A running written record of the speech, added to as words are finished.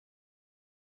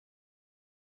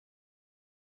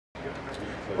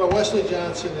Well, Wesley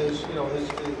Johnson is,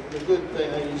 the good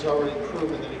thing, he's already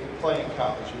proven that he can play in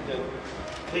college. He did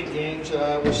big games at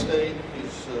Iowa State.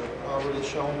 He's already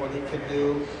shown what he can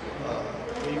do.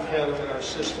 We've had him in our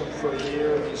system for a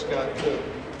year. He's got to,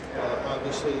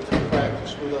 obviously, to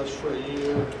practice with us for a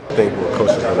year. I think what coach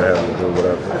is going to have him do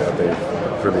whatever. I think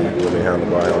really handle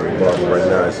the ball. Right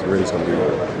now, it's really going to be a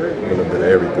little bit of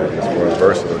everything. As far as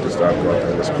versatile, just to go out there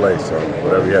and just play. So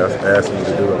whatever he asks him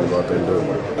to do, I'm going to go out there and do it.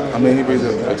 I mean, he's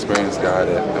an experienced guy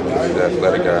he's an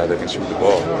athletic guy that can shoot the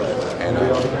ball. And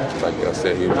like I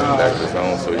said, he'll bring back the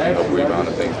zone so he can help rebound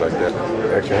and things like that.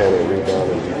 Extra hand and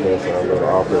rebound and defense, and I know the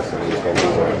offense is just going to be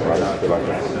I feel like a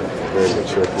very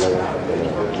mature player.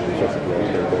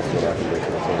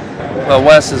 Well,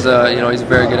 Wes is he's a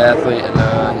very good athlete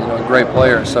and a great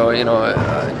player. So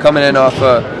coming in off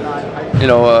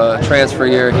a transfer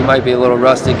year, he might be a little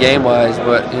rusty game-wise,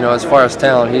 but as far as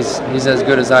talent, he's as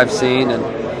good as I've seen, and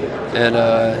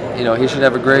he should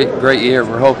have a great year.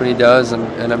 We're hoping he does,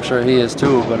 and I'm sure he is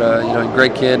too. But he's a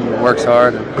great kid and works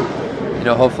hard, and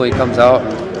hopefully he comes out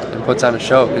and puts on a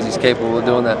show because he's capable of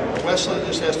doing that. Wesley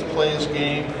just has to play his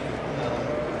game.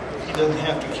 He doesn't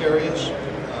have to carry us.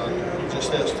 He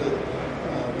just has to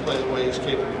play the way he's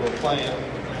capable of playing,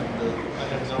 and I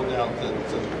have no doubt that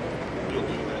he'll do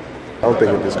that. I don't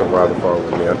think it's just going to rise and fall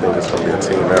with me. I think it's going to be a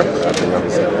team effort. I think I'm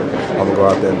going to go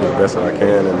out there and do the best that I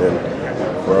can, and then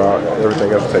for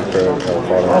everything else to take care of,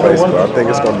 fall in place. But I think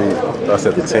it's going to be, I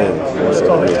said, the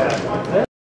team.